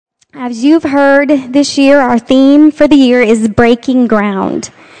As you've heard this year, our theme for the year is breaking ground.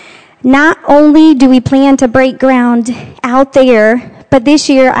 Not only do we plan to break ground out there, but this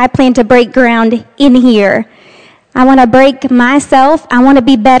year I plan to break ground in here. I want to break myself. I want to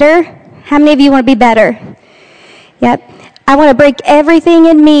be better. How many of you want to be better? Yep. I want to break everything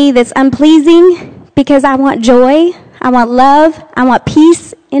in me that's unpleasing because I want joy. I want love. I want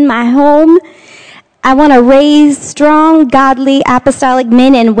peace in my home. I want to raise strong, godly, apostolic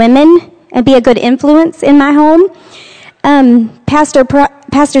men and women and be a good influence in my home.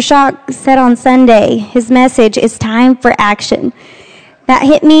 Pastor Shock said on Sunday, his message is time for action. That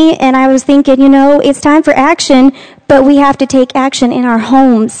hit me, and I was thinking, it's time for action, but we have to take action in our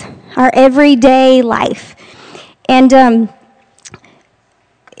homes, our everyday life. And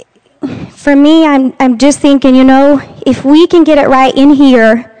for me, I'm just thinking, if we can get it right in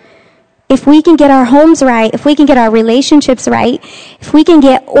here, if we can get our homes right, if we can get our relationships right, if we can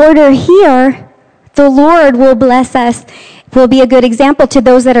get order here, the Lord will bless us. We'll be a good example to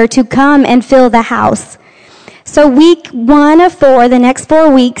those that are to come and fill the house. So week 1 of 4, the next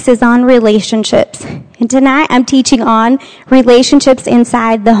 4 weeks, is on relationships. And tonight I'm teaching on relationships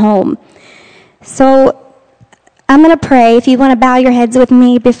inside the home. So I'm going to pray. If you want to bow your heads with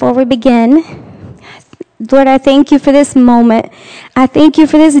me before we begin. Lord, I thank you for this moment. I thank you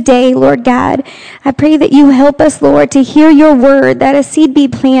for this day, Lord God. I pray that you help us, Lord, to hear your word, that a seed be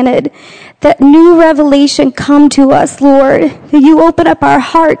planted, that new revelation come to us, Lord, that you open up our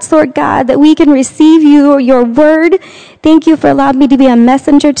hearts, Lord God, that we can receive you or your word. Thank you for allowing me to be a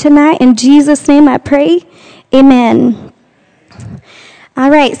messenger tonight. In Jesus' name I pray. Amen.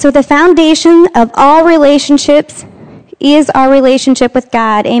 All right, so the foundation of all relationships is our relationship with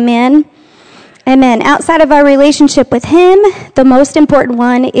God. Amen. Amen. Outside of our relationship with Him, the most important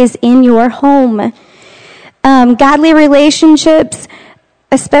one is in your home. Godly relationships,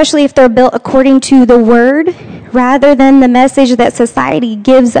 especially if they're built according to the Word, rather than the message that society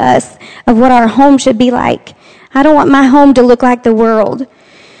gives us of what our home should be like. I don't want my home to look like the world.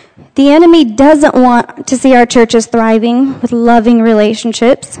 The enemy doesn't want to see our churches thriving with loving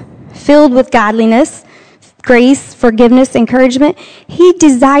relationships, filled with godliness, grace, forgiveness, encouragement. He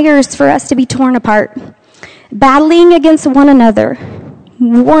desires for us to be torn apart, battling against one another,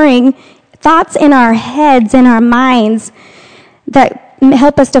 warring thoughts in our heads, in our minds that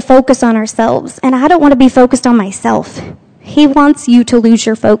help us to focus on ourselves. And I don't want to be focused on myself. He wants you to lose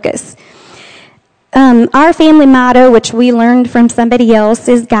your focus. Our family motto, which we learned from somebody else,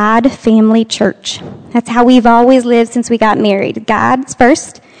 is God, family, church. That's how we've always lived since we got married. God's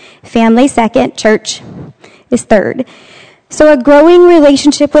first, family second, church is third. So a growing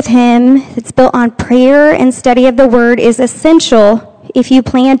relationship with Him that's built on prayer and study of the Word is essential if you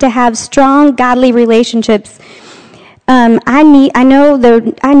plan to have strong, godly relationships. I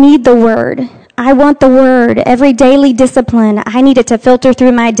need the Word. I want the Word. Every daily discipline, I need it to filter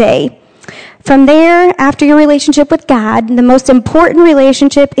through my day. From there, after your relationship with God, the most important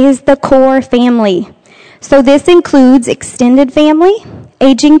relationship is the core family. So this includes extended family,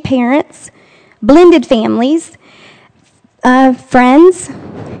 aging parents, blended families, friends.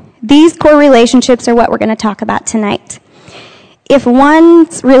 These core relationships are what we're going to talk about tonight. If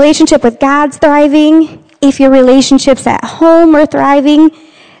one's relationship with God's thriving, if your relationships at home are thriving,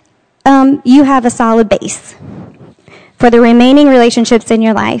 you have a solid base for the remaining relationships in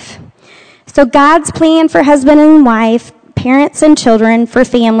your life. So God's plan for husband and wife, parents and children, for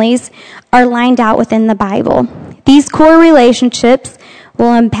families are lined out within the Bible. These core relationships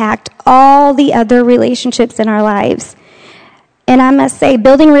will impact all the other relationships in our lives. And I must say,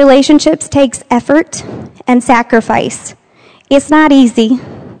 building relationships takes effort and sacrifice. It's not easy.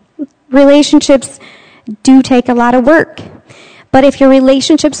 Relationships do take a lot of work. But if your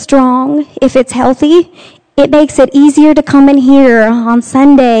relationship's strong, if it's healthy, it makes it easier to come in here on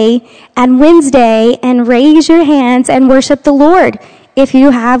Sunday and Wednesday and raise your hands and worship the Lord if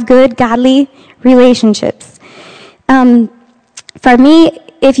you have good, godly relationships. For me,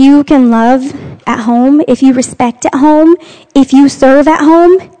 if you can love at home, if you respect at home, if you serve at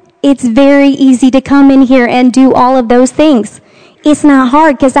home, it's very easy to come in here and do all of those things. It's not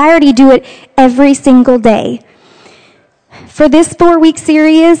hard because I already do it every single day. For this 4-week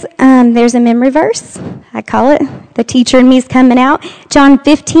series, there's a memory verse. I call it The Teacher in Me's Coming Out. John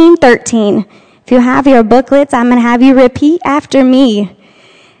 15:13. If you have your booklets, I'm going to have you repeat after me.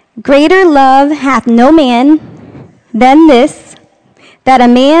 Greater love hath no man than this, that a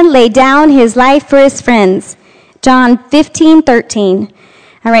man lay down his life for his friends. John 15:13.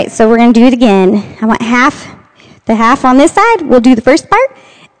 All right, so we're going to do it again. I want the half on this side, we'll do the first part,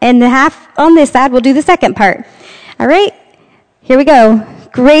 and the half on this side, we'll do the second part. All right, here we go.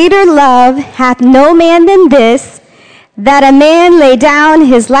 Greater love hath no man than this, that a man lay down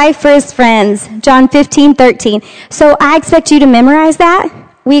his life for his friends. John 15:13. So I expect you to memorize that.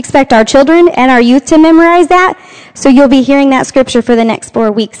 We expect our children and our youth to memorize that. So you'll be hearing that scripture for the next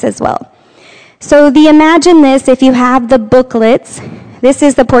 4 weeks as well. So the Imagine This, if you have the booklets, this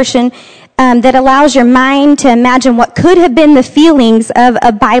is the portion that allows your mind to imagine what could have been the feelings of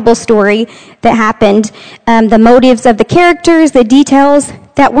a Bible story that happened, the motives of the characters, the details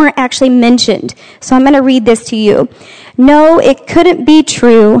that weren't actually mentioned. So I'm going to read this to you. No, it couldn't be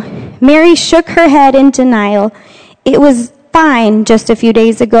true. Mary shook her head in denial. It was fine just a few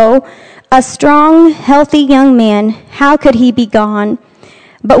days ago. A strong, healthy young man. How could he be gone?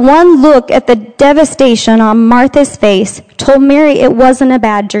 But one look at the devastation on Martha's face told Mary it wasn't a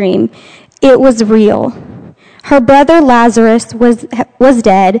bad dream. It was real. Her brother Lazarus was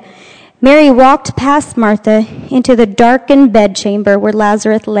dead. Mary walked past Martha into the darkened bedchamber where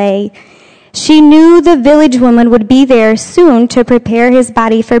Lazarus lay. She knew the village woman would be there soon to prepare his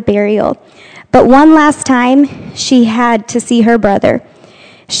body for burial. But one last time, she had to see her brother.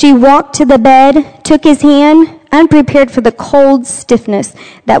 She walked to the bed, took his hand, unprepared for the cold stiffness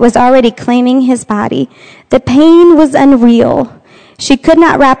that was already claiming his body. The pain was unreal. She could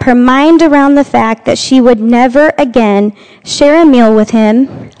not wrap her mind around the fact that she would never again share a meal with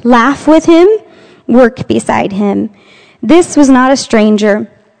him, laugh with him, work beside him. This was not a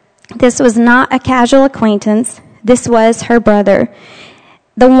stranger. This was not a casual acquaintance. This was her brother,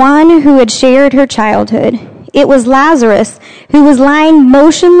 the one who had shared her childhood. It was Lazarus, who was lying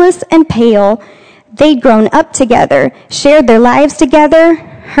motionless and pale. They'd grown up together, shared their lives together.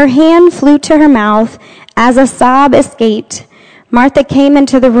 Her hand flew to her mouth as a sob escaped. Martha came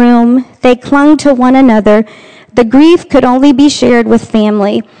into the room. They clung to one another. The grief could only be shared with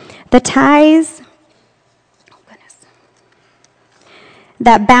family. The ties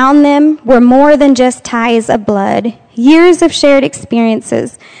that bound them were more than just ties of blood. Years of shared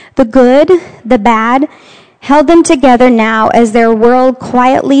experiences, the good, the bad, held them together now as their world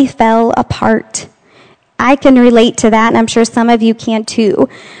quietly fell apart. I can relate to that, and I'm sure some of you can too.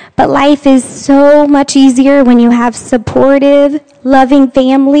 But life is so much easier when you have supportive, loving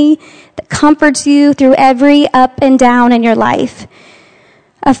family that comforts you through every up and down in your life.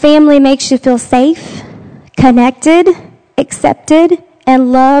 A family makes you feel safe, connected, accepted,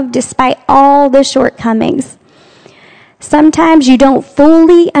 and loved despite all the shortcomings. Sometimes you don't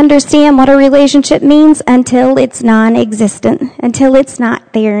fully understand what a relationship means until it's non-existent, until it's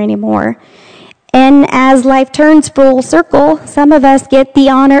not there anymore. And as life turns full circle, some of us get the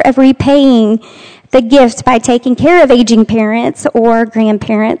honor of repaying the gift by taking care of aging parents or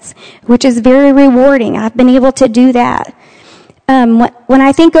grandparents, which is very rewarding. I've been able to do that. When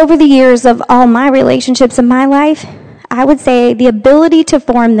I think over the years of all my relationships in my life, I would say the ability to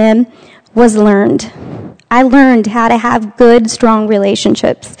form them was learned. I learned how to have good, strong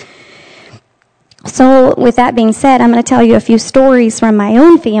relationships. So with that being said, I'm going to tell you a few stories from my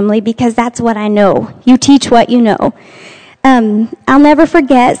own family because that's what I know. You teach what you know. I'll never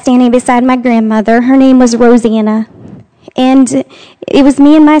forget standing beside my grandmother. Her name was Rosanna. And it was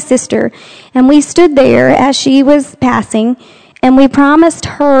me and my sister. And we stood there as she was passing, and we promised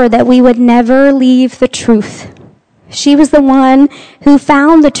her that we would never leave the truth. She was the one who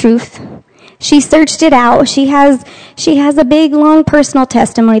found the truth. She searched it out. She has a big, long personal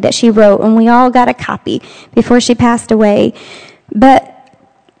testimony that she wrote, and we all got a copy before she passed away. But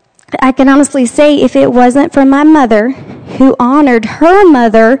I can honestly say if it wasn't for my mother, who honored her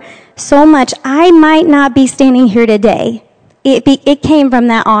mother so much, I might not be standing here today. It came from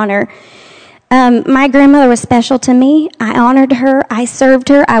that honor. My grandmother was special to me. I honored her. I served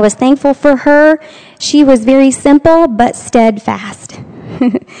her. I was thankful for her. She was very simple but steadfast.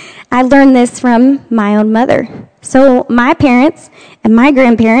 I learned this from my own mother. So my parents and my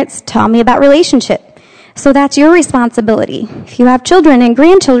grandparents taught me about relationship. So that's your responsibility. If you have children and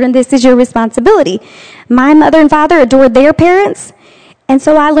grandchildren, this is your responsibility. My mother and father adored their parents, and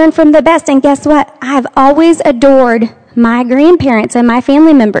so I learned from the best. And guess what? I've always adored my grandparents and my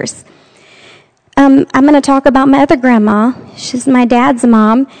family members. I'm going to talk about my other grandma. She's my dad's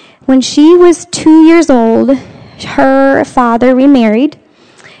mom. When she was 2 years old, her father remarried,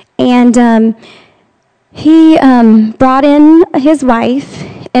 and he brought in his wife,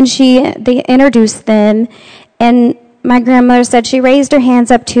 and they introduced them, and my grandmother said she raised her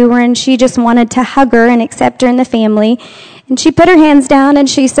hands up to her, and she just wanted to hug her and accept her in the family. And she put her hands down, and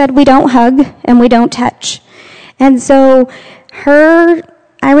she said, "We don't hug, and we don't touch." And so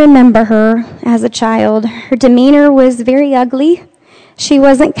I remember her as a child. Her demeanor was very ugly. She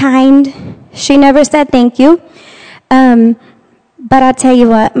wasn't kind. She never said thank you. But I tell you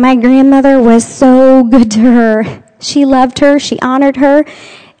what, my grandmother was so good to her. She loved her. She honored her.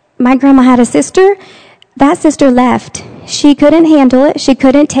 My grandma had a sister. That sister left. She couldn't handle it. She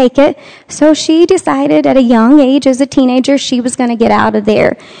couldn't take it. So she decided at a young age, as a teenager, she was going to get out of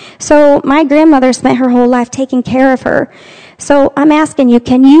there. So my grandmother spent her whole life taking care of her. So I'm asking you,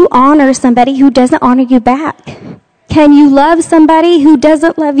 can you honor somebody who doesn't honor you back? Can you love somebody who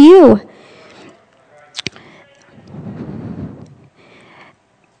doesn't love you?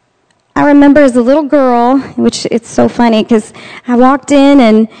 I remember as a little girl, which it's so funny because I walked in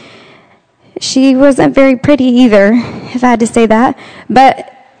and she wasn't very pretty either, if I had to say that.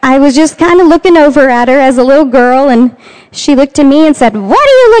 But I was just kind of looking over at her as a little girl, and she looked at me and said, "What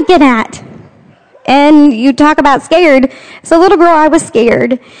are you looking at?" And you talk about scared. As a little girl, I was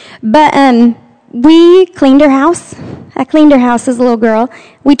scared. But we cleaned her house. I cleaned her house as a little girl.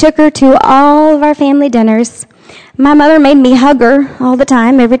 We took her to all of our family dinners. My mother made me hug her all the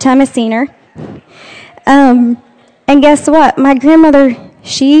time, every time I seen her. And guess what? My grandmother,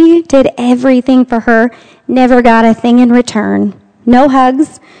 she did everything for her, never got a thing in return. No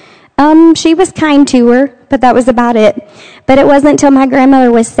hugs. She was kind to her, but that was about it. But it wasn't until my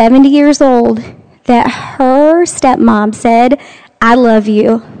grandmother was 70 years old that her stepmom said, "I love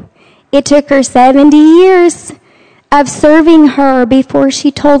you." It took her 70 years of serving her before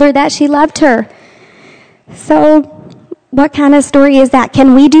she told her that she loved her. So what kind of story is that?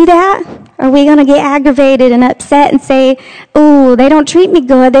 Can we do that? Are we going to get aggravated and upset and say, "Oh, they don't treat me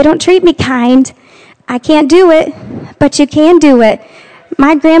good. They don't treat me kind. I can't do it." But you can do it.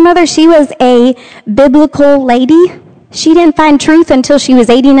 My grandmother, she was a biblical lady. She didn't find truth until she was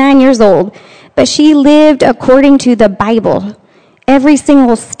 89 years old. But she lived according to the Bible. Every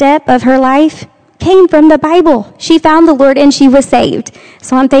single step of her life came from the Bible. She found the Lord and she was saved.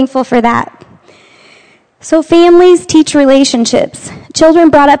 So I'm thankful for that. So families teach relationships. Children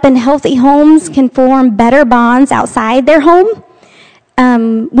brought up in healthy homes can form better bonds outside their home.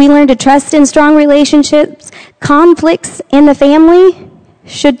 We learn to trust in strong relationships. Conflicts in the family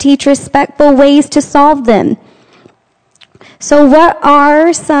should teach respectful ways to solve them. So what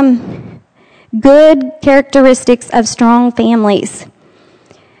are some good characteristics of strong families?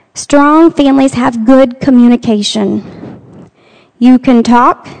 Strong families have good communication. You can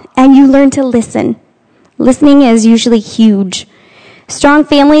talk and you learn to listen. Listening is usually huge. Strong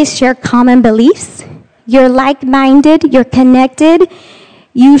families share common beliefs. You're like-minded. You're connected.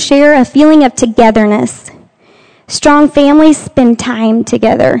 You share a feeling of togetherness. Strong families spend time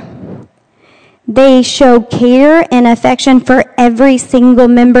together. They show care and affection for every single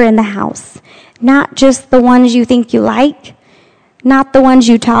member in the house. Not just the ones you think you like, not the ones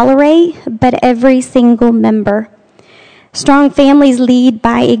you tolerate, but every single member. Strong families lead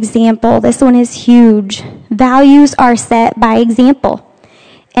by example. This one is huge. Values are set by example.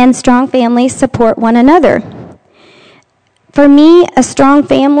 And strong families support one another. For me, a strong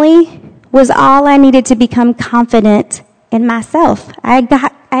family was all I needed to become confident in myself.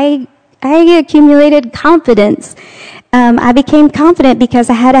 I accumulated confidence. I became confident because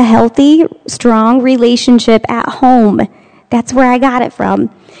I had a healthy, strong relationship at home. That's where I got it from.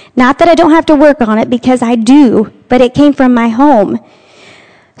 Not that I don't have to work on it, because I do, but it came from my home.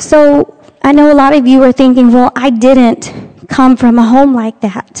 So I know a lot of you are thinking, well, I didn't come from a home like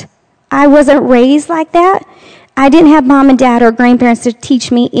that. I wasn't raised like that. I didn't have mom and dad or grandparents to teach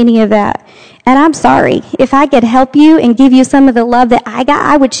me any of that. And I'm sorry. If I could help you and give you some of the love that I got,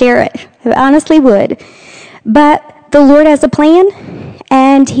 I would share it. I honestly would. But the Lord has a plan,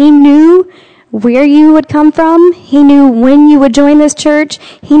 and He knew where you would come from. He knew when you would join this church.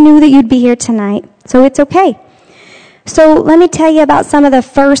 He knew that you'd be here tonight. So it's okay. So let me tell you about some of the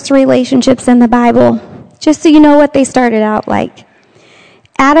first relationships in the Bible, just so you know what they started out like.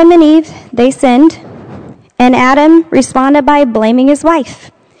 Adam and Eve, they sinned, and Adam responded by blaming his wife.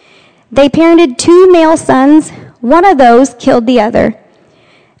 They parented 2 male sons. One of those killed the other.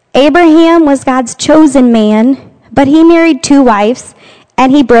 Abraham was God's chosen man, but he married 2 wives,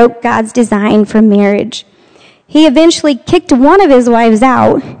 and he broke God's design for marriage. He eventually kicked one of his wives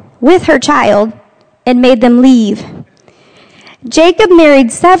out with her child and made them leave. Jacob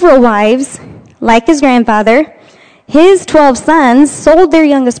married several wives, like his grandfather. His 12 sons sold their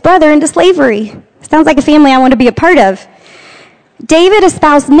youngest brother into slavery. Sounds like a family I want to be a part of. David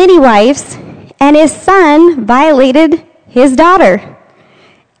espoused many wives, and his son violated his daughter.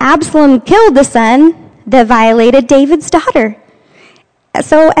 Absalom killed the son that violated David's daughter.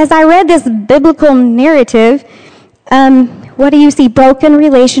 So as I read this biblical narrative, what do you see? Broken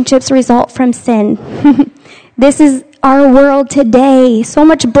relationships result from sin. This is our world today. So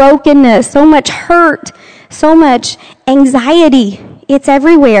much brokenness, so much hurt, so much anxiety. It's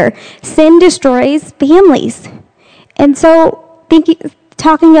everywhere. Sin destroys families. And so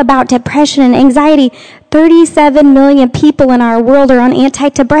talking about depression and anxiety, 37 million people in our world are on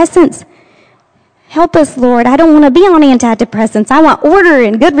antidepressants. Help us, Lord. I don't want to be on antidepressants. I want order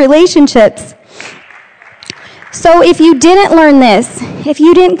and good relationships. So if you didn't learn this, if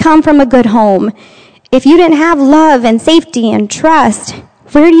you didn't come from a good home, if you didn't have love and safety and trust,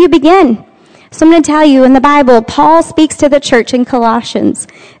 where do you begin? So I'm going to tell you, in the Bible, Paul speaks to the church in Colossians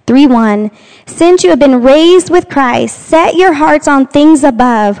 3:1. Since you have been raised with Christ, set your hearts on things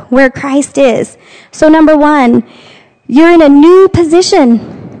above, where Christ is. So number one, you're in a new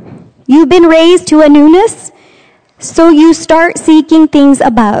position. You've been raised to a newness, so you start seeking things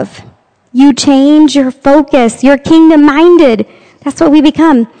above. You change your focus. You're kingdom-minded. That's what we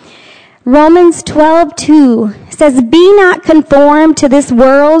become. Romans 12:2 says, be not conformed to this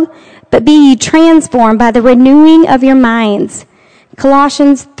world, but be ye transformed by the renewing of your minds.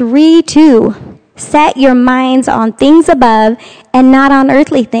 Colossians 3:2, set your minds on things above and not on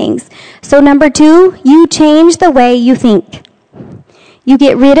earthly things. So number two, you change the way you think. You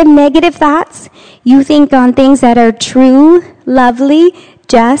get rid of negative thoughts. You think on things that are true, lovely,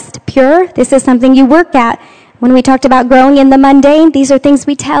 just, pure. This is something you work at. When we talked about growing in the mundane, these are things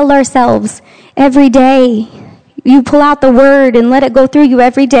we tell ourselves every day. You pull out the word and let it go through you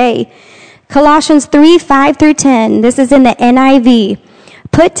every day. Colossians 3:5-10. This is in the NIV.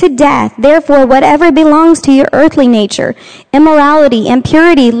 Put to death, therefore, whatever belongs to your earthly nature, immorality,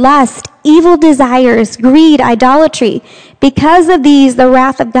 impurity, lust, evil desires, greed, idolatry. Because of these, the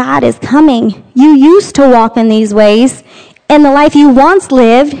wrath of God is coming. You used to walk in these ways in the life you once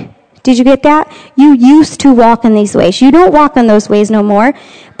lived. Did you get that? You used to walk in these ways. You don't walk in those ways no more.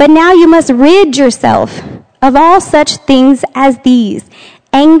 But now you must rid yourself of all such things as these: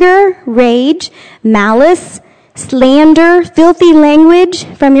 anger, rage, malice, slander, filthy language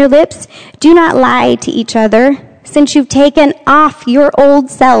from your lips. Do not lie to each other, since you've taken off your old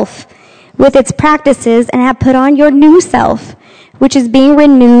self with its practices and have put on your new self, which is being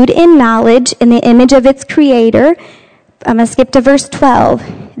renewed in knowledge in the image of its creator. I'm going to skip to verse 12.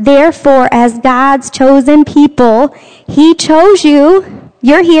 Therefore, as God's chosen people, he chose you.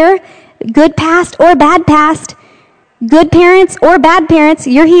 You're here. Good past or bad past. Good parents or bad parents,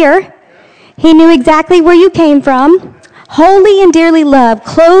 you're here. He knew exactly where you came from. Holy and dearly loved,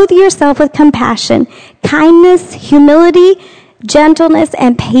 clothe yourself with compassion, kindness, humility, gentleness,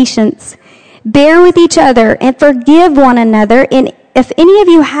 and patience. Bear with each other and forgive one another. And if any of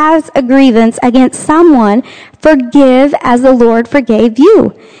you has a grievance against someone, forgive as the Lord forgave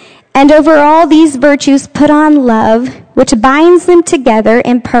you. And over all these virtues, put on love, which binds them together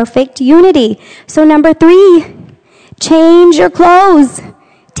in perfect unity. So number 3, change your clothes.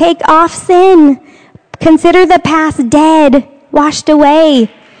 Take off sin. Consider the past dead, washed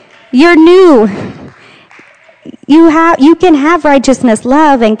away. You're new. You can have righteousness,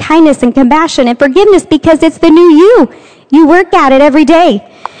 love, and kindness, and compassion, and forgiveness because it's the new you. You work at it every day.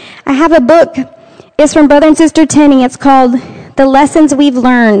 I have a book. It's from Brother and Sister Tenney. It's called The Lessons We've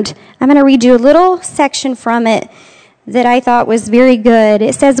Learned. I'm going to read you a little section from it that I thought was very good.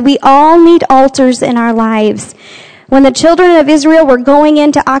 It says, we all need altars in our lives. When the children of Israel were going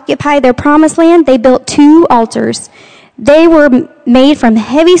in to occupy their promised land, they built 2 altars. They were made from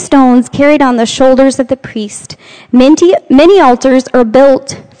heavy stones carried on the shoulders of the priest. Many altars are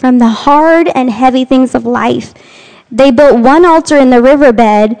built from the hard and heavy things of life. They built one altar in the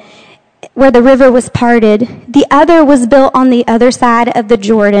riverbed where the river was parted. The other was built on the other side of the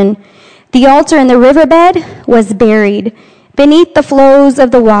Jordan. The altar in the riverbed was buried beneath the flows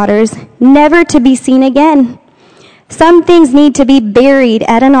of the waters, never to be seen again. Some things need to be buried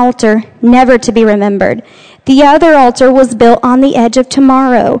at an altar, never to be remembered. The other altar was built on the edge of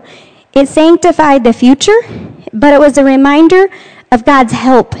tomorrow. It sanctified the future, but it was a reminder of God's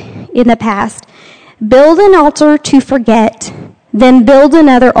help in the past. Build an altar to forget, then build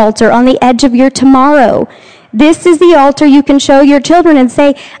another altar on the edge of your tomorrow. This is the altar you can show your children and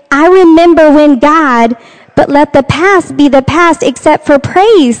say, I remember when God, but let the past be the past except for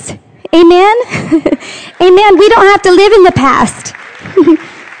praise. Amen? Amen. We don't have to live in the past.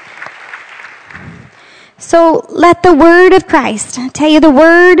 So let the word of Christ, I tell you, the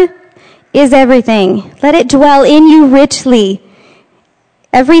word is everything. Let it dwell in you richly.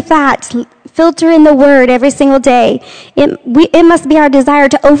 Every thought, filter in the word every single day. It must be our desire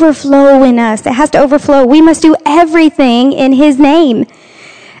to overflow in us. It has to overflow. We must do everything in his name.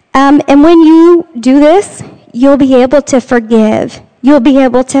 And when you do this, you'll be able to forgive. You'll be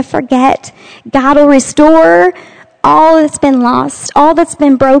able to forget. God will restore all that's been lost, all that's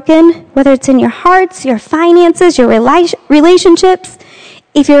been broken, whether it's in your hearts, your finances, your relationships,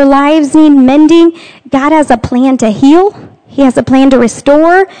 if your lives need mending, God has a plan to heal. He has a plan to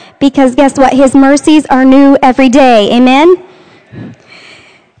restore, because guess what? His mercies are new every day. Amen?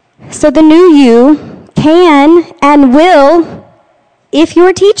 So the new you can and will, if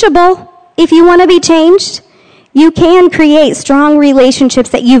you're teachable, if you want to be changed, you can create strong relationships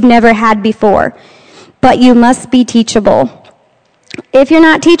that you've never had before. But you must be teachable. If you're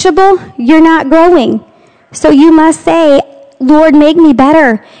not teachable, you're not growing. So you must say, Lord, make me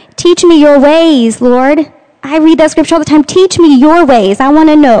better. Teach me your ways, Lord. I read that scripture all the time. Teach me your ways. I want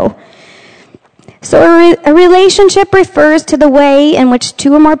to know. So a relationship refers to the way in which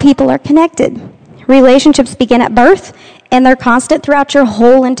two or more people are connected. Relationships begin at birth, and they're constant throughout your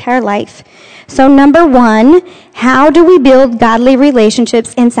whole entire life. So number one, how do we build godly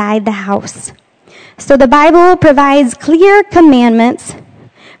relationships inside the house? So the Bible provides clear commandments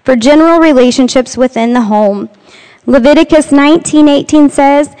for general relationships within the home. Leviticus 19:18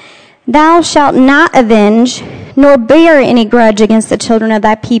 says, "Thou shalt not avenge, nor bear any grudge against the children of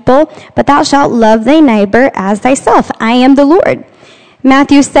thy people, but thou shalt love thy neighbor as thyself. I am the Lord."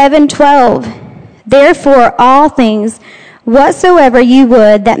 Matthew 7:12, "Therefore all things whatsoever ye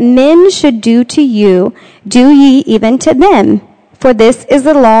would that men should do to you, do ye even to them. For this is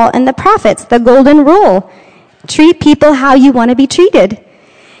the law and the prophets," the golden rule. Treat people how you want to be treated.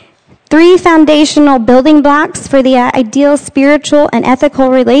 3 foundational building blocks for the ideal spiritual and ethical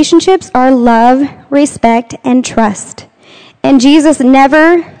relationships are love, respect, and trust. And Jesus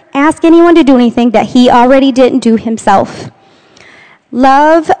never asked anyone to do anything that he already didn't do himself.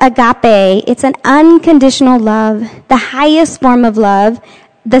 Love, agape, it's an unconditional love, the highest form of love,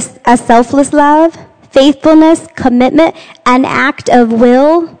 a selfless love, faithfulness, commitment, an act of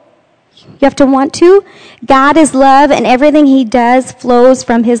will. You have to want to. God is love, and everything he does flows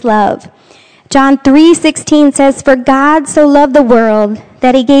from his love. John 3:16 says, "For God so loved the world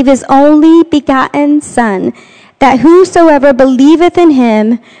that he gave his only begotten Son, that whosoever believeth in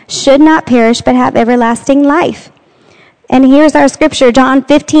him should not perish but have everlasting life." And here's our scripture, John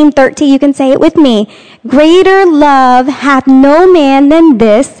 15:13. You can say it with me. "Greater love hath no man than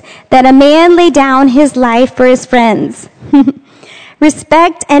this, that a man lay down his life for his friends."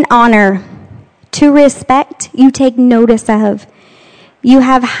 Respect and honor. To respect, you take notice of. You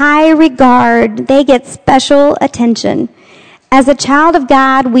have high regard. They get special attention. As a child of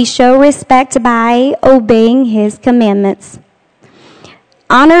God, we show respect by obeying his commandments.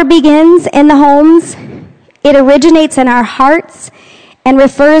 Honor begins in the homes. It originates in our hearts and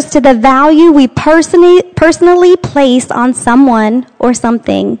refers to the value we personally place on someone or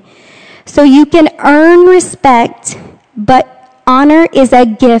something. So you can earn respect, but honor is a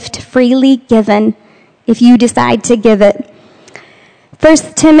gift freely given if you decide to give it.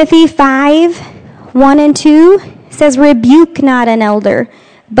 1 Timothy 5:1 and 2 says, "Rebuke not an elder,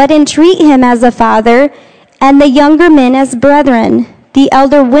 but entreat him as a father, and the younger men as brethren, the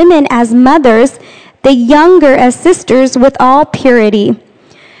elder women as mothers, the younger as sisters, with all purity."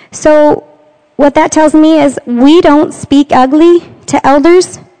 So what that tells me is we don't speak ugly to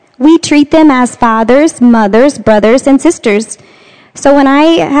elders. We treat them as fathers, mothers, brothers, and sisters. So when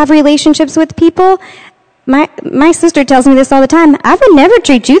I have relationships with people, my sister tells me this all the time, "I would never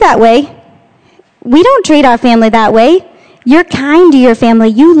treat you that way." We don't treat our family that way. You're kind to your family.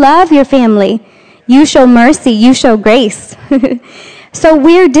 You love your family. You show mercy. You show grace. So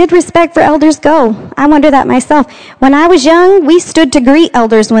where did respect for elders go? I wonder that myself. When I was young, we stood to greet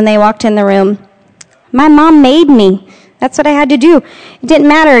elders when they walked in the room. My mom made me. That's what I had to do. It didn't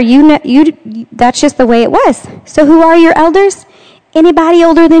matter. That's just the way it was. So who are your elders? Anybody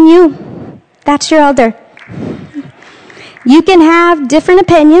older than you. That's your elder. You can have different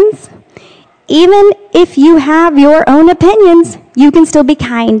opinions. Even if you have your own opinions, you can still be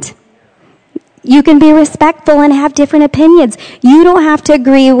kind. You can be respectful and have different opinions. You don't have to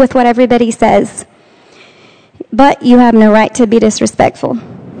agree with what everybody says. But you have no right to be disrespectful.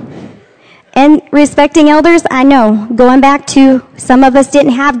 And respecting elders, I know, going back to some of us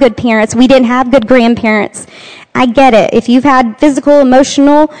didn't have good parents. We didn't have good grandparents. I get it. If you've had physical,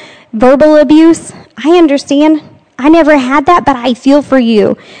 emotional, verbal abuse, I understand. I never had that, but I feel for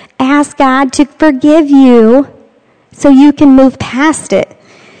you. Ask God to forgive you so you can move past it.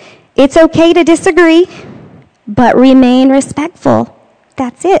 It's okay to disagree, but remain respectful.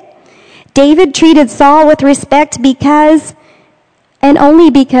 That's it. David treated Saul with respect because, and only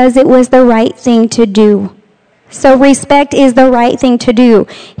because, it was the right thing to do. So respect is the right thing to do.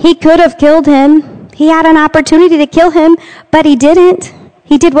 He could have killed him. He had an opportunity to kill him, but he didn't.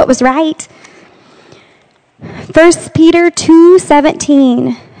 He did what was right. 1 Peter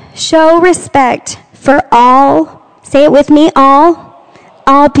 2:17. Show respect for all, say it with me,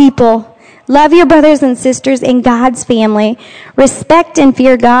 all people. Love your brothers and sisters in God's family. Respect and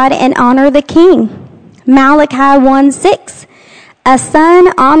fear God and honor the king. Malachi 1:6. A son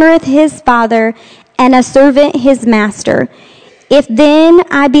honoreth his father, and a servant his master. If then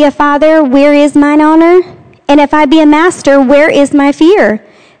I be a father, where is mine honor? And if I be a master, where is my fear?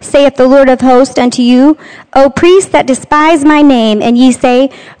 Saith the Lord of hosts unto you, O priests that despise my name, and ye say,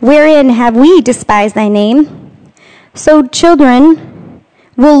 wherein have we despised thy name? So children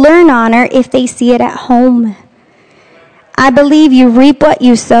will learn honor if they see it at home. I believe you reap what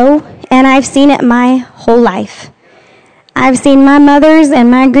you sow, and I've seen it my whole life. I've seen my mothers and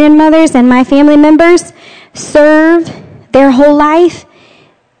my grandmothers and my family members serve their whole life,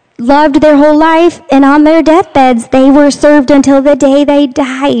 loved their whole life, and on their deathbeds, they were served until the day they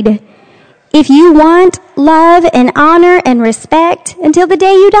died. If you want love and honor and respect until the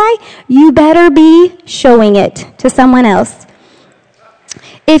day you die, you better be showing it to someone else.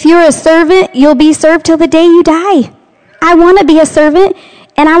 If you're a servant, you'll be served till the day you die. I want to be a servant,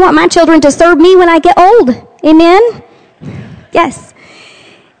 and I want my children to serve me when I get old. Amen? Yes.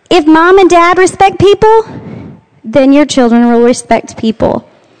 If mom and dad respect people, then your children will respect people.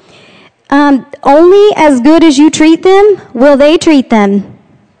 Only as good as you treat them will they treat them.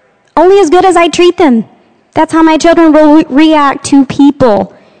 Only as good as I treat them. That's how my children will react to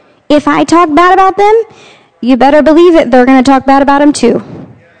people. If I talk bad about them, you better believe it, they're going to talk bad about them too.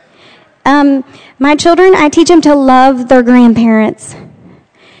 My children, I teach them to love their grandparents.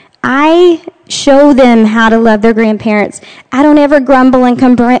 I show them how to love their grandparents. I don't ever grumble and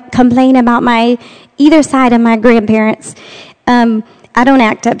complain about either side of my grandparents. I don't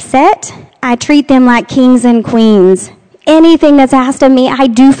act upset. I treat them like kings and queens. Anything that's asked of me, I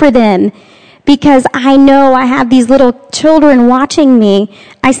do for them because I know I have these little children watching me.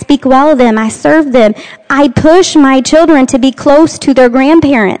 I speak well of them. I serve them. I push my children to be close to their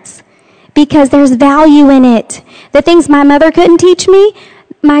grandparents because there's value in it. The things my mother couldn't teach me,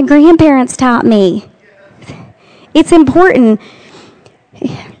 my grandparents taught me. It's important.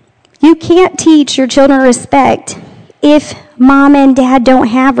 You can't teach your children respect if mom and dad don't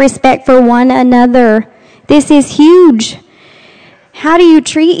have respect for one another. This is huge. How do you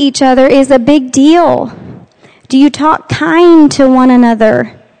treat each other is a big deal. Do you talk kind to one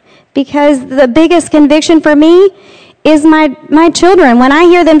another? Because the biggest conviction for me is my children. When I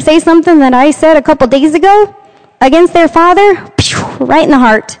hear them say something that I said a couple days ago against their father, right in the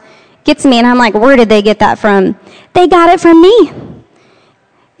heart. Gets me, and I'm like, where did they get that from? They got it from me.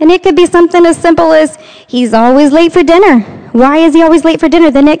 And it could be something as simple as, he's always late for dinner. Why is he always late for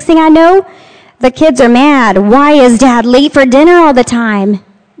dinner? The next thing I know, the kids are mad. Why is dad late for dinner all the time?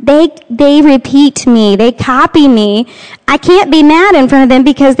 They repeat me. They copy me. I can't be mad in front of them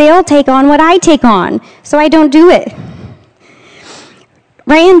because they'll take on what I take on. So I don't do it.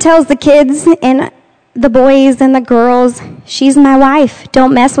 Ryan tells the kids and the boys and the girls, she's my wife.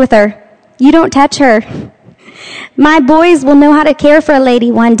 Don't mess with her. You don't touch her. My boys will know how to care for a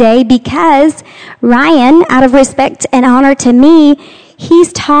lady one day because Ryan, out of respect and honor to me,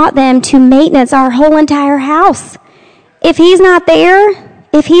 he's taught them to maintenance our whole entire house. If he's not there,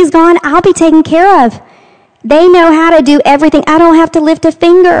 if he's gone, I'll be taken care of. They know how to do everything. I don't have to lift a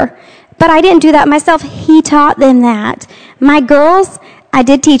finger. But I didn't do that myself. He taught them that. My girls, I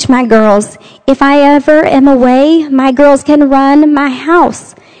did teach my girls. If I ever am away, my girls can run my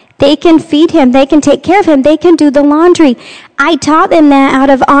house. They can feed him. They can take care of him. They can do the laundry. I taught them that out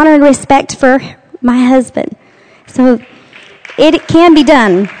of honor and respect for my husband. So it can be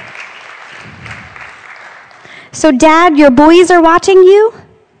done. So Dad, your boys are watching you.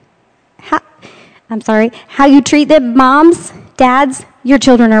 How you treat them. Moms, dads, your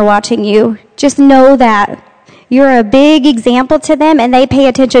children are watching you. Just know that. You're a big example to them, and they pay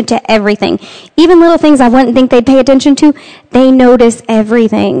attention to everything. Even little things I wouldn't think they'd pay attention to, they notice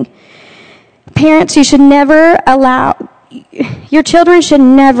everything. Parents, your children should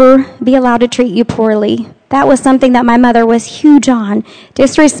never be allowed to treat you poorly. That was something that my mother was huge on.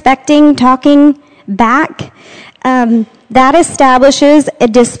 Disrespecting, talking back, that establishes a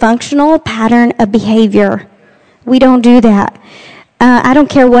dysfunctional pattern of behavior. We don't do that. I don't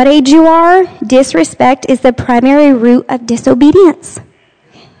care what age you are, disrespect is the primary root of disobedience.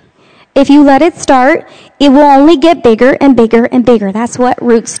 If you let it start, it will only get bigger and bigger and bigger. That's what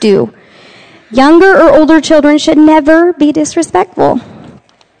roots do. Younger or older children should never be disrespectful.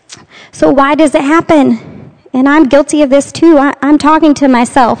 So why does it happen? And I'm guilty of this too. I'm talking to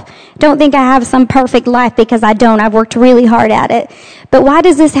myself. Don't think I have some perfect life because I don't. I've worked really hard at it. But why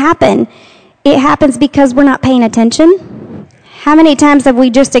does this happen? it happens because we're not paying attention. How many times have we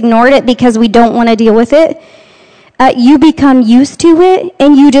just ignored it because we don't want to deal with it? You become used to it,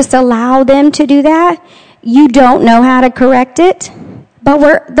 and you just allow them to do that. You don't know how to correct it.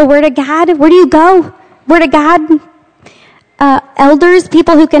 But the Word of God, where do you go? Word of God, elders,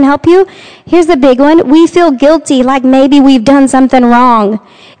 people who can help you. Here's the big one. We feel guilty, like maybe we've done something wrong.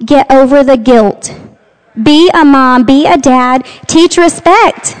 Get over the guilt. Be a mom, be a dad, teach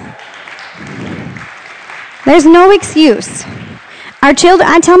respect. There's no excuse. Our children,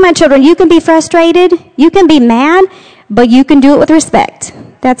 I tell my children, you can be frustrated, you can be mad, but you can do it with respect.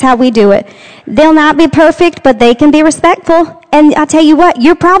 That's how we do it. They'll not be perfect, but they can be respectful. And I'll tell you what,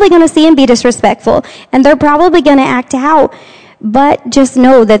 you're probably going to see them be disrespectful, and they're probably going to act out. But just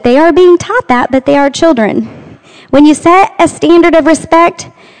know that they are being taught that they are children. When you set a standard of respect,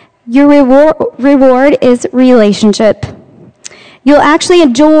 your reward is relationship. You'll actually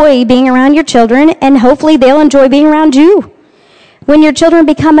enjoy being around your children, and hopefully they'll enjoy being around you. When your children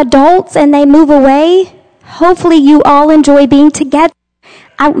become adults and they move away, hopefully you all enjoy being together.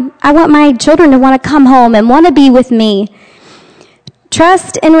 I want my children to want to come home and want to be with me.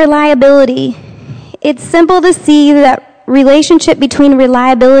 Trust and reliability. It's simple to see that relationship between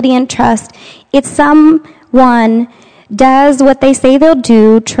reliability and trust. It's someone does what they say they'll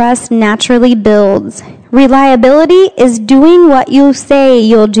do. Trust naturally builds. Reliability is doing what you say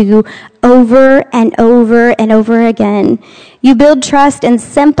you'll do over and over and over again. You build trust in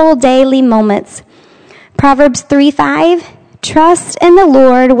simple daily moments. Proverbs 3:5, trust in the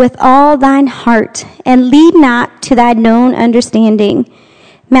Lord with all thine heart, and lead not to thy known understanding.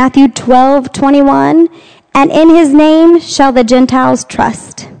 Matthew 12:21, and in his name shall the Gentiles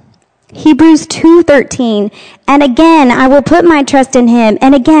trust. Hebrews 2:13, and again I will put my trust in him.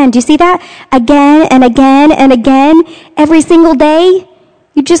 And again, do you see that? Again and again and again, every single day.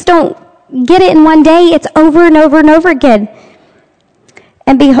 You just don't get it in one day. It's over and over and over again.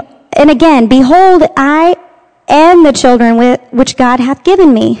 And again, behold, I and the children which God hath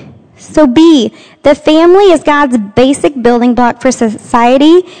given me. So the family is God's basic building block for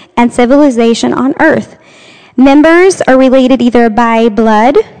society and civilization on earth. Members are related either by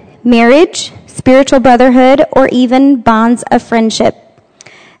blood, marriage, spiritual brotherhood, or even bonds of friendship.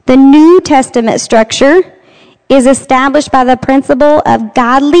 The New Testament structure is established by the principle of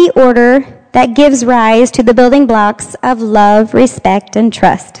godly order that gives rise to the building blocks of love, respect, and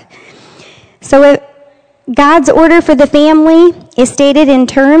trust. So God's order for the family is stated in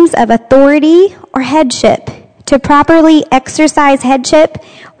terms of authority or headship. To properly exercise headship,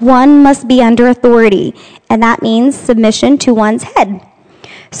 one must be under authority, and that means submission to one's head.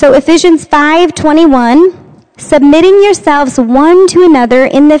 So Ephesians 5:21, submitting yourselves one to another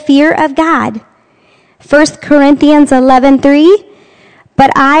in the fear of God. 1 Corinthians 11:3,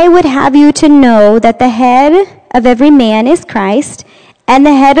 but I would have you to know that the head of every man is Christ, and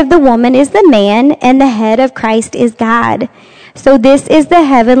the head of the woman is the man, and the head of Christ is God. So this is the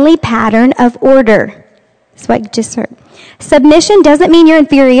heavenly pattern of order. That's what I just heard. Submission doesn't mean you're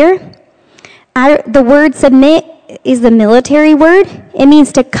inferior. The word submit is the military word. It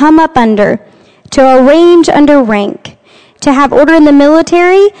means to come up under, to arrange under rank. To have order in the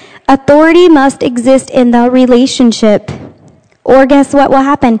military, authority must exist in the relationship. Or guess what will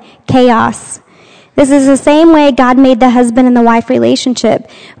happen? Chaos. This is the same way God made the husband and the wife relationship,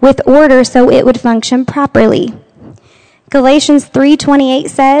 with order so it would function properly. Galatians 3:28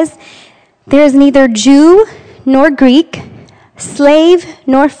 says, there is neither Jew nor Greek, slave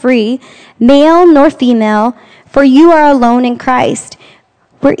nor free, male nor female, for you are alone in Christ.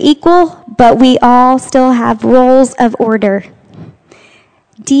 We're equal, but we all still have roles of order.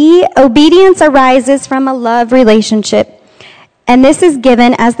 D, obedience arises from a love relationship, and this is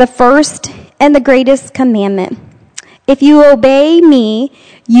given as the first and the greatest commandment. If you obey me,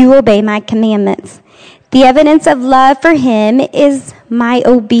 you obey my commandments. The evidence of love for him is my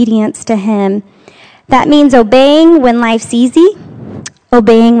obedience to him. That means obeying when life's easy,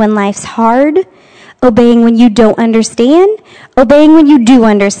 obeying when life's hard, obeying when you don't understand, obeying when you do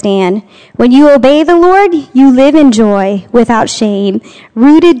understand. When you obey the Lord, you live in joy without shame,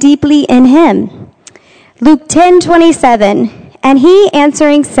 rooted deeply in him. Luke 10:27, and he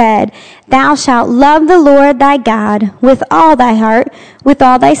answering said, thou shalt love the Lord thy God with all thy heart, with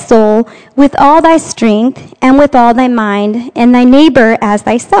all thy soul, with all thy strength, and with all thy mind, and thy neighbor as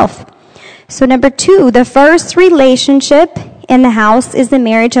thyself. So number 2, the first relationship in the house is the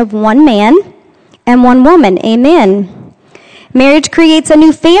marriage of one man and one woman. Amen. Marriage creates a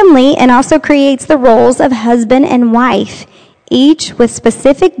new family and also creates the roles of husband and wife, each with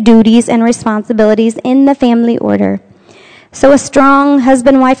specific duties and responsibilities in the family order. So a strong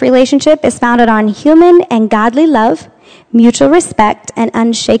husband-wife relationship is founded on human and godly love, mutual respect, and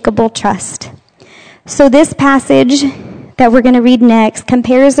unshakable trust. So this passage that we're going to read next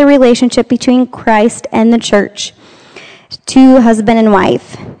compares the relationship between Christ and the church to husband and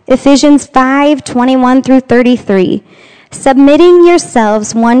wife. Ephesians 5:21 through 33. Submitting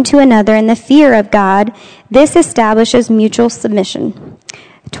yourselves one to another in the fear of God, this establishes mutual submission.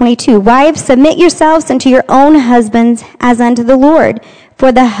 22. Wives, submit yourselves unto your own husbands as unto the Lord.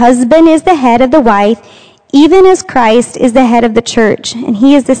 For the husband is the head of the wife, even as Christ is the head of the church, and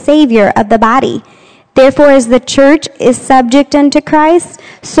he is the Savior of the body. Therefore, as the church is subject unto Christ,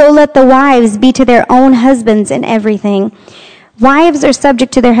 so let the wives be to their own husbands in everything. Wives are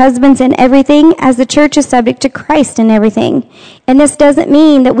subject to their husbands in everything, as the church is subject to Christ in everything. And this doesn't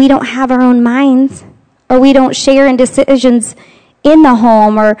mean that we don't have our own minds, or we don't share in decisions in the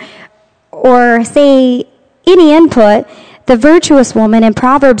home, or say any input. The virtuous woman in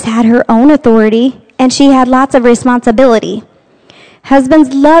Proverbs had her own authority, and she had lots of responsibility.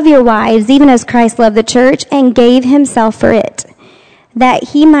 Husbands, love your wives, even as Christ loved the church and gave himself for it, that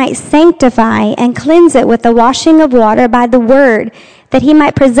he might sanctify and cleanse it with the washing of water by the word, that he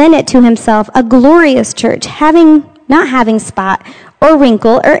might present it to himself a glorious church, not having spot or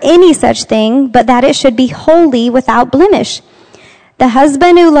wrinkle or any such thing, but that it should be holy without blemish. The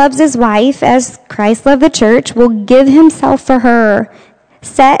husband who loves his wife as Christ loved the church will give himself for her,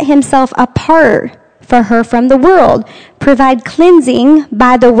 set himself apart for her from the world, provide cleansing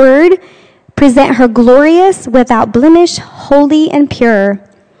by the word, present her glorious, without blemish, holy, and pure.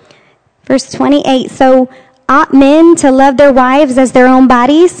 Verse 28, so ought men to love their wives as their own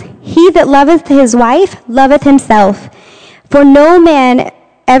bodies? He that loveth his wife loveth himself. For no man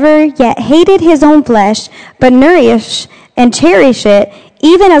ever yet hated his own flesh, but nourish and cherish it,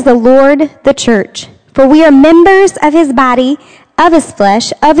 even as the Lord the church. For we are members of his body, of his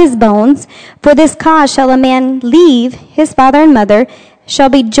flesh, of his bones. For this cause shall a man leave his father and mother, shall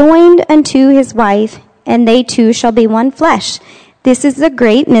be joined unto his wife, and they two shall be one flesh. This is a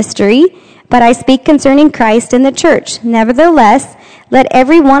great mystery, but I speak concerning Christ and the church. Nevertheless, let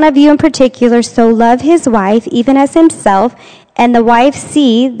every one of you in particular so love his wife, even as himself, and the wife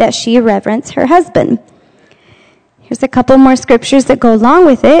see that she reverence her husband. Here's a couple more scriptures that go along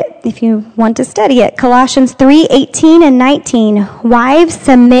with it if you want to study it. Colossians 3:18 and 19. Wives,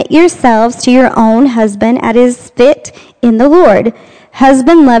 submit yourselves to your own husband as is fit in the Lord.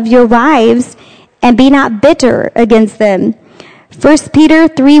 Husband, love your wives and be not bitter against them. 1 Peter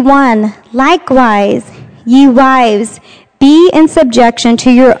 3:1. Likewise, ye wives, be in subjection to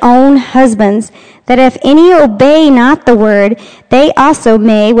your own husbands, that if any obey not the word, they also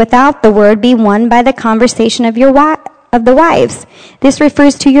may, without the word, be won by the conversation of the wives. This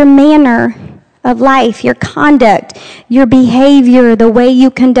refers to your manner of life, your conduct, your behavior, the way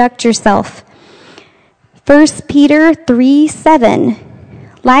you conduct yourself. 1 Peter 3:7.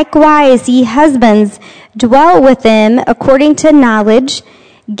 Likewise, ye husbands, dwell with them according to knowledge,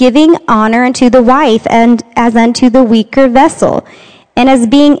 giving honor unto the wife and as unto the weaker vessel, and as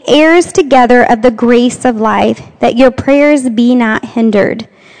being heirs together of the grace of life, that your prayers be not hindered.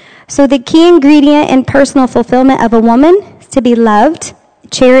 So the key ingredient in personal fulfillment of a woman is to be loved,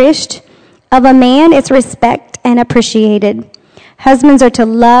 cherished. Of a man, it's respect and appreciated. Husbands are to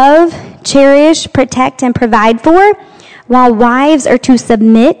love, cherish, protect, and provide for, while wives are to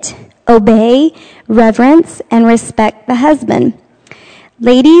submit, obey, reverence, and respect the husband.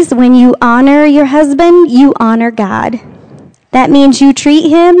 Ladies, when you honor your husband, you honor God. That means you treat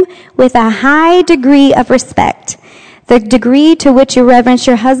him with a high degree of respect. The degree to which you reverence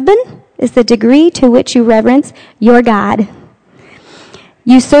your husband is the degree to which you reverence your God.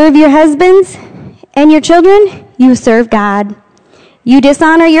 You serve your husbands and your children, you serve God. You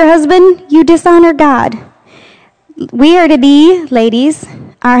dishonor your husband, you dishonor God. We are to be, ladies,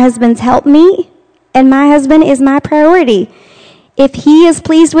 our husbands help me, and my husband is my priority. If he is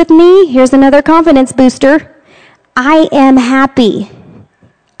pleased with me, here's another confidence booster. I am happy.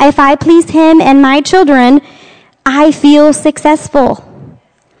 If I please him and my children, I feel successful.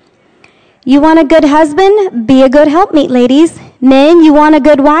 You want a good husband? Be a good helpmeet, ladies. Men, you want a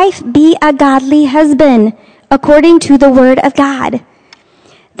good wife? Be a godly husband, according to the word of God.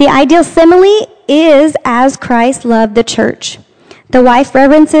 The ideal simile is as Christ loved the church. The wife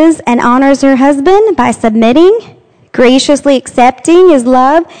reverences and honors her husband by submitting, graciously accepting his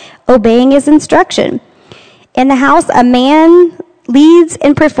love, obeying his instruction. In the house, a man leads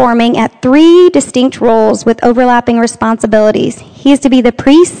in performing at 3 distinct roles with overlapping responsibilities. He is to be the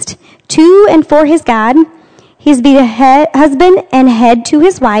priest to and for his God. He is to be the husband and head to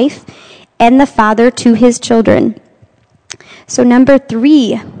his wife, and the father to his children. So number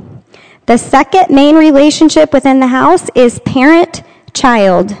 3, the second main relationship within the house is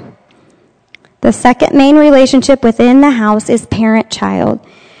parent-child. The second main relationship within the house is parent-child.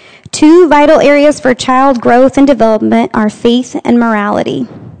 2 vital areas for child growth and development are faith and morality.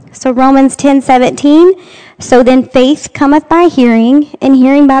 So Romans 10:17, so then faith cometh by hearing, and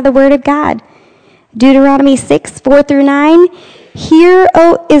hearing by the word of God. Deuteronomy 6:4-9, hear,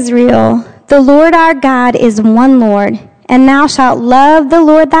 O Israel, the Lord our God is one Lord, and thou shalt love the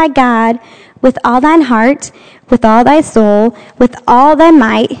Lord thy God with all thine heart, with all thy soul, with all thy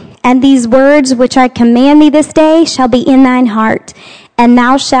might, and these words which I command thee this day shall be in thine heart, and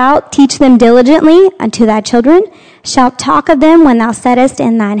thou shalt teach them diligently unto thy children, shalt talk of them when thou sittest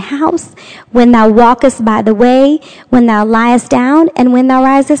in thine house, when thou walkest by the way, when thou liest down, and when thou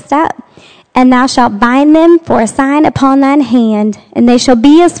risest up. And thou shalt bind them for a sign upon thine hand, and they shall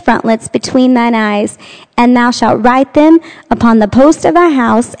be as frontlets between thine eyes, and thou shalt write them upon the posts of thy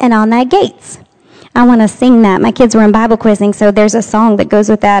house and on thy gates. I want to sing that. My kids were in Bible quizzing, so there's a song that goes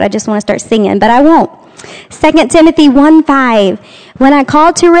with that. I just want to start singing, but I won't. 2 Timothy 1:5, when I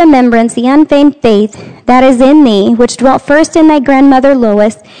call to remembrance the unfeigned faith that is in thee, which dwelt first in thy grandmother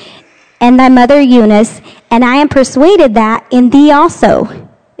Lois and thy mother Eunice, and I am persuaded that in thee also.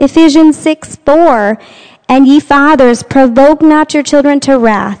 Ephesians 6:4, and ye fathers, provoke not your children to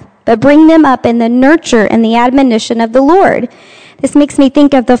wrath, but bring them up in the nurture and the admonition of the Lord. This makes me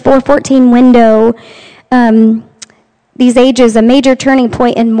think of the 4:14 window. These ages, a major turning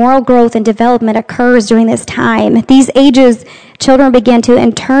point in moral growth and development occurs during this time. These ages, children begin to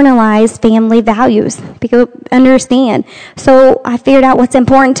internalize family values, because understand. So I figured out what's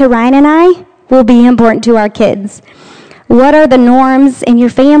important to Ryan and I will be important to our kids. What are the norms in your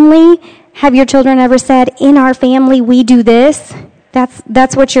family? Have your children ever said, in our family we do this?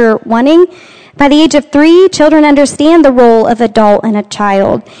 That's what you're wanting? By the age of 3, children understand the role of adult and a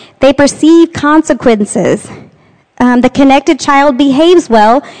child. They perceive consequences. The connected child behaves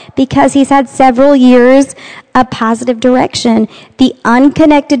well because he's had several years of positive direction. The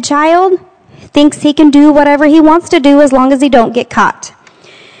unconnected child thinks he can do whatever he wants to do as long as he don't get caught.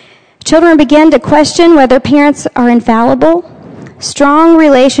 Children begin to question whether parents are infallible. Strong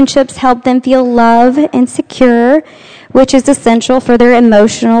relationships help them feel love and secure, which is essential for their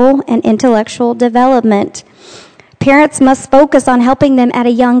emotional and intellectual development. Parents must focus on helping them at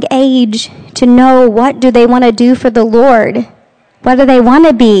a young age to know what do they want to do for the Lord. What do they want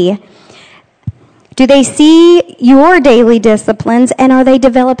to be? Do they see your daily disciplines, and are they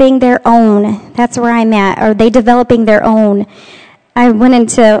developing their own? That's where I'm at. Are they developing their own? I went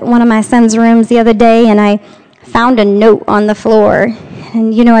into one of my son's rooms the other day, and I found a note on the floor.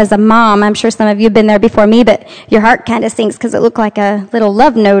 And, you know, as a mom, I'm sure some of you have been there before me, but your heart kind of sinks because it looked like a little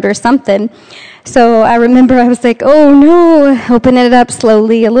love note or something. So I remember I was like, oh, no, opening it up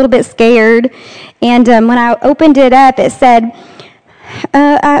slowly, a little bit scared. And when I opened it up, it said,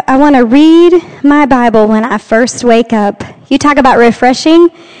 I want to read my Bible when I first wake up. You talk about refreshing.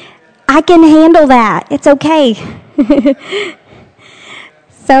 I can handle that. It's okay.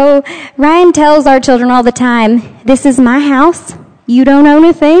 So Ryan tells our children all the time, this is my house. You don't own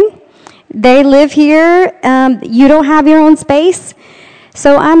a thing. They live here. You don't have your own space.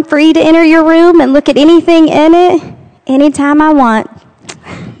 So I'm free to enter your room and look at anything in it anytime I want.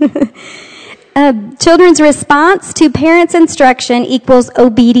 Children's response to parents' instruction equals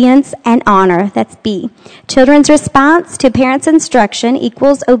obedience and honor. That's B. Children's response to parents' instruction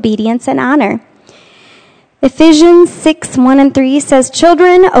equals obedience and honor. Ephesians 6:1-3 says,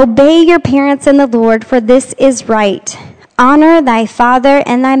 children, obey your parents in the Lord, for this is right. Honor thy father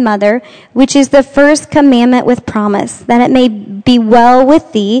and thy mother, which is the first commandment with promise, that it may be well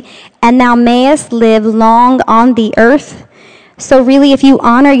with thee, and thou mayest live long on the earth. So really, if you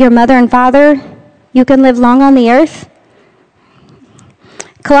honor your mother and father, you can live long on the earth.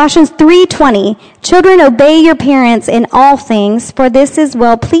 Colossians 3:20, children, obey your parents in all things, for this is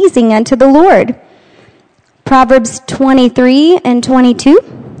well-pleasing unto the Lord. Proverbs 23:22,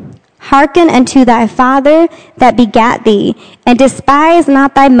 hearken unto thy father that begat thee, and despise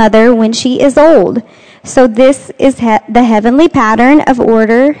not thy mother when she is old. So this is the heavenly pattern of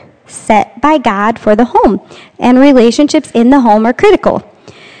order set by God for the home, and relationships in the home are critical.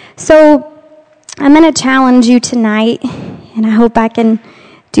 So I'm going to challenge you tonight, and I hope I can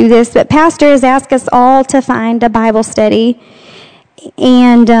do this, but Pastor has asked us all to find a Bible study,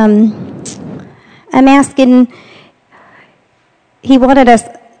 and I'm asking, he wanted us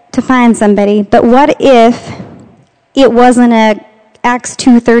to find somebody, but what if it wasn't a Acts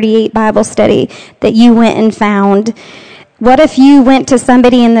 2:38 Bible study that you went and found? What if you went to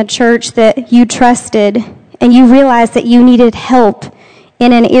somebody in the church that you trusted and you realized that you needed help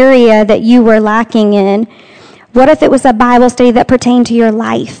in an area that you were lacking in? What if it was a Bible study that pertained to your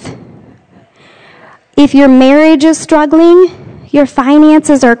life? If your marriage is struggling, your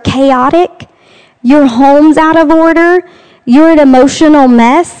finances are chaotic, your home's out of order, you're an emotional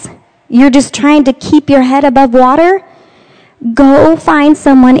mess, you're just trying to keep your head above water, go find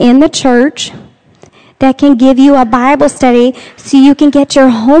someone in the church that can give you a Bible study so you can get your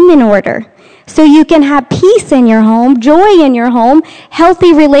home in order, so you can have peace in your home, joy in your home,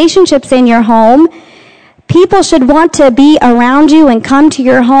 healthy relationships in your home. People should want to be around you and come to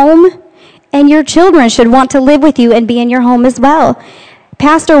your home, and your children should want to live with you and be in your home as well.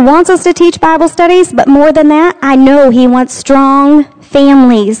 Pastor wants us to teach Bible studies, but more than that, I know he wants strong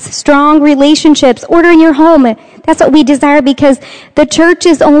families, strong relationships, order in your home. That's what we desire, because the church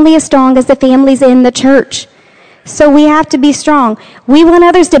is only as strong as the families in the church. So we have to be strong. We want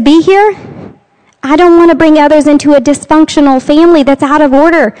others to be here. I don't want to bring others into a dysfunctional family that's out of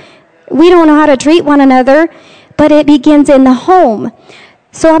order. We don't know how to treat one another, but it begins in the home.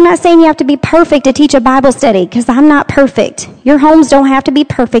 So I'm not saying you have to be perfect to teach a Bible study, because I'm not perfect. Your homes don't have to be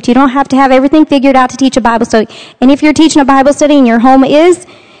perfect. You don't have to have everything figured out to teach a Bible study. And if you're teaching a Bible study and your home is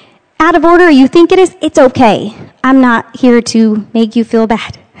out of order, or you think it is, it's okay. I'm not here to make you feel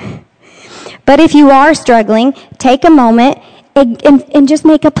bad. But if you are struggling, take a moment and just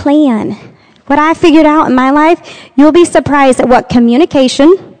make a plan. What I figured out in my life, you'll be surprised at what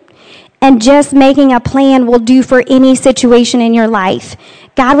communication and just making a plan will do for any situation in your life.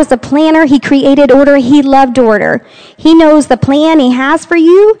 God was a planner. He created order. He loved order. He knows the plan he has for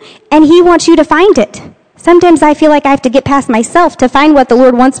you, and he wants you to find it. Sometimes I feel like I have to get past myself to find what the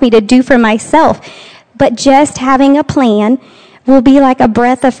Lord wants me to do for myself. But just having a plan will be like a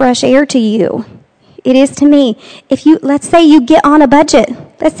breath of fresh air to you. It is to me. Let's say you get on a budget.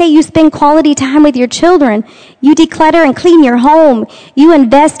 Let's say you spend quality time with your children. You declutter and clean your home. You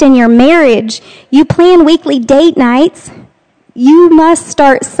invest in your marriage. You plan weekly date nights. You must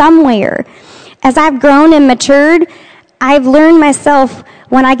start somewhere. As I've grown and matured, I've learned myself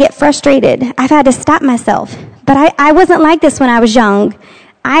when I get frustrated. I've had to stop myself. But I wasn't like this when I was young.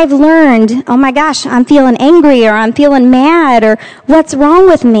 I've learned, oh my gosh, I'm feeling angry, or I'm feeling mad, or what's wrong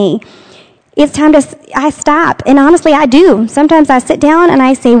with me? It's time I stop. And honestly, I do. Sometimes I sit down and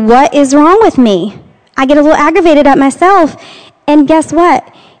I say, what is wrong with me? I get a little aggravated at myself. And guess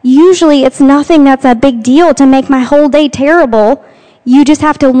what? Usually it's nothing that's a big deal to make my whole day terrible. You just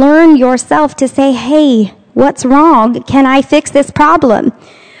have to learn yourself to say, hey, what's wrong? Can I fix this problem?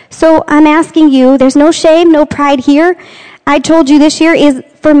 So I'm asking you, there's no shame, no pride here. I told you this year is,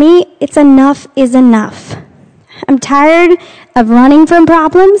 for me, it's enough is enough. I'm tired of running from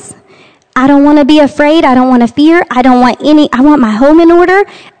problems. I don't want to be afraid. I don't want to fear. I want my home in order.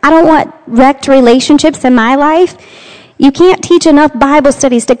 I don't want wrecked relationships in my life. You can't teach enough Bible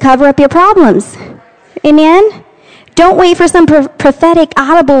studies to cover up your problems. Amen? Don't wait for some prophetic,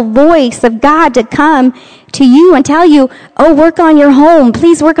 audible voice of God to come to you and tell you, oh, work on your home.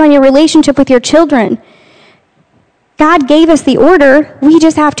 Please work on your relationship with your children. God gave us the order. We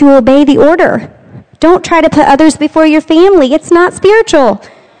just have to obey the order. Don't try to put others before your family. It's not spiritual.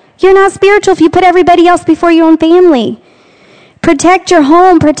 You're not spiritual if you put everybody else before your own family. Protect your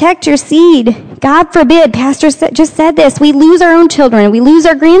home. Protect your seed. God forbid, Pastor just said this, we lose our own children. We lose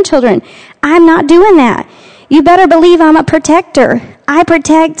our grandchildren. I'm not doing that. You better believe I'm a protector. I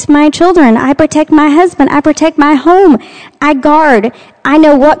protect my children. I protect my husband. I protect my home. I guard. I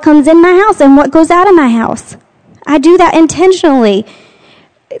know what comes in my house and what goes out of my house. I do that intentionally.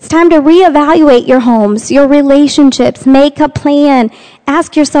 It's time to reevaluate your homes, your relationships. Make a plan.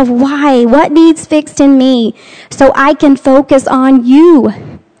 Ask yourself why. What needs fixed in me so I can focus on you?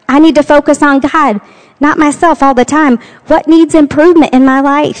 I need to focus on God, not myself all the time. What needs improvement in my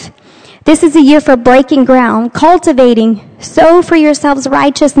life? This is a year for breaking ground, cultivating. Sow for yourselves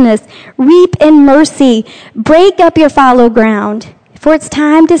righteousness. Reap in mercy. Break up your fallow ground, for it's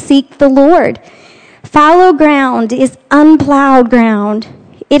time to seek the Lord. Fallow ground is unplowed ground.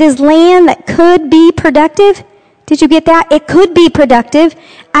 It is land that could be productive. Did you get that? It could be productive.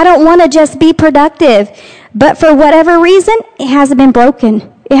 I don't want to just be productive. But for whatever reason, it hasn't been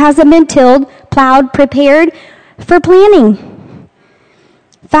broken. It hasn't been tilled, plowed, prepared for planting.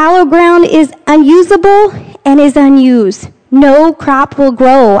 Fallow ground is unusable and is unused. No crop will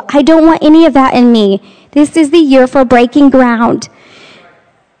grow. I don't want any of that in me. This is the year for breaking ground.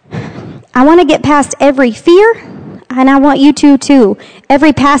 I want to get past every fear, and I want you to too.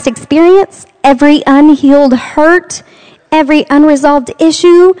 Every past experience, every unhealed hurt, every unresolved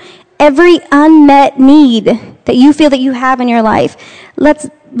issue, every unmet need that you feel that you have in your life. Let's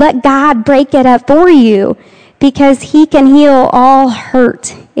let God break it up for you, because he can heal all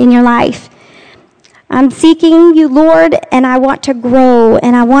hurt in your life. I'm seeking you, Lord, and I want to grow,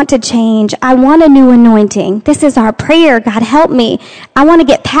 and I want to change. I want a new anointing. This is our prayer. God, help me. I want to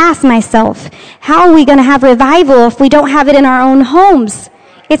get past myself. How are we going to have revival if we don't have it in our own homes?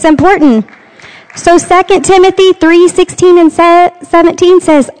 It's important. So 2 Timothy 3:16 and 17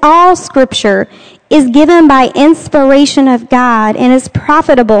 says, all scripture is given by inspiration of God and is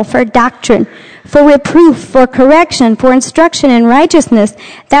profitable for doctrine, for reproof, for correction, for instruction in righteousness,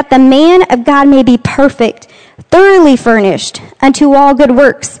 that the man of God may be perfect, thoroughly furnished unto all good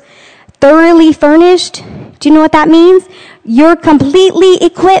works. Thoroughly furnished, do you know what that means? You're completely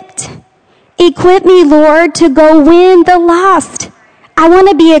equipped. Equip me, Lord, to go win the lost. I want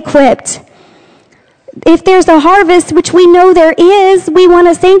to be equipped. If there's a harvest, which we know there is, we want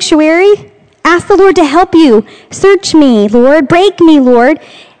a sanctuary. Ask the Lord to help you. Search me, Lord. Break me, Lord.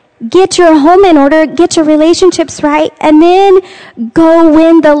 Get your home in order. Get your relationships right. And then go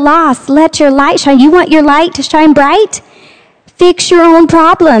win the lost. Let your light shine. You want your light to shine bright? Fix your own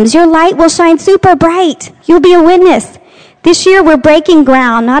problems. Your light will shine super bright. You'll be a witness. This year we're breaking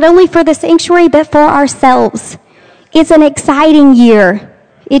ground, not only for the sanctuary, but for ourselves. It's an exciting year.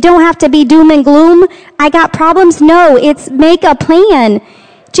 It don't have to be doom and gloom. I got problems. No, it's make a plan.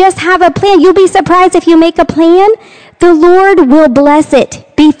 Just have a plan. You'll be surprised if you make a plan. The Lord will bless it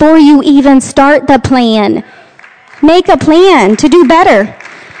before you even start the plan. Make a plan to do better.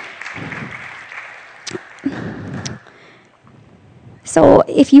 So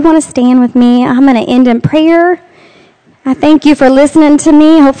if you want to stand with me, I'm going to end in prayer. I thank you for listening to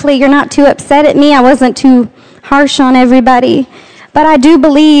me. Hopefully you're not too upset at me. I wasn't too harsh on everybody. But I do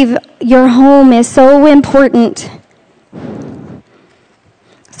believe your home is so important.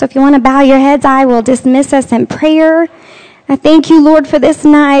 So if you want to bow your heads, I will dismiss us in prayer. I thank you, Lord, for this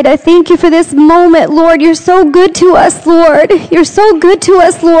night. I thank you for this moment, Lord. You're so good to us, Lord. You're so good to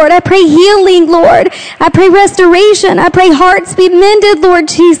us, Lord. I pray healing, Lord. I pray restoration. I pray hearts be mended, Lord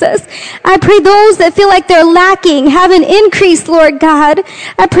Jesus. I pray those that feel like they're lacking have an increase, Lord God.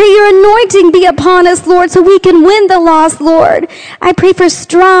 I pray your anointing be upon us, Lord, so we can win the lost, Lord. I pray for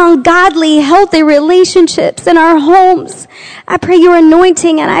strong, godly, healthy relationships in our homes. I pray your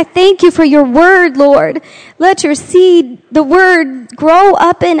anointing, and I thank you for your word, Lord. Let your seed, the word, grow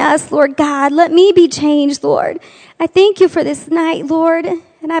up in us, Lord God. Let me be changed, Lord. I thank you for this night, Lord,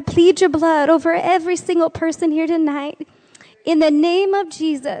 and I plead your blood over every single person here tonight. In the name of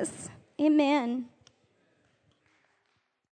Jesus, amen.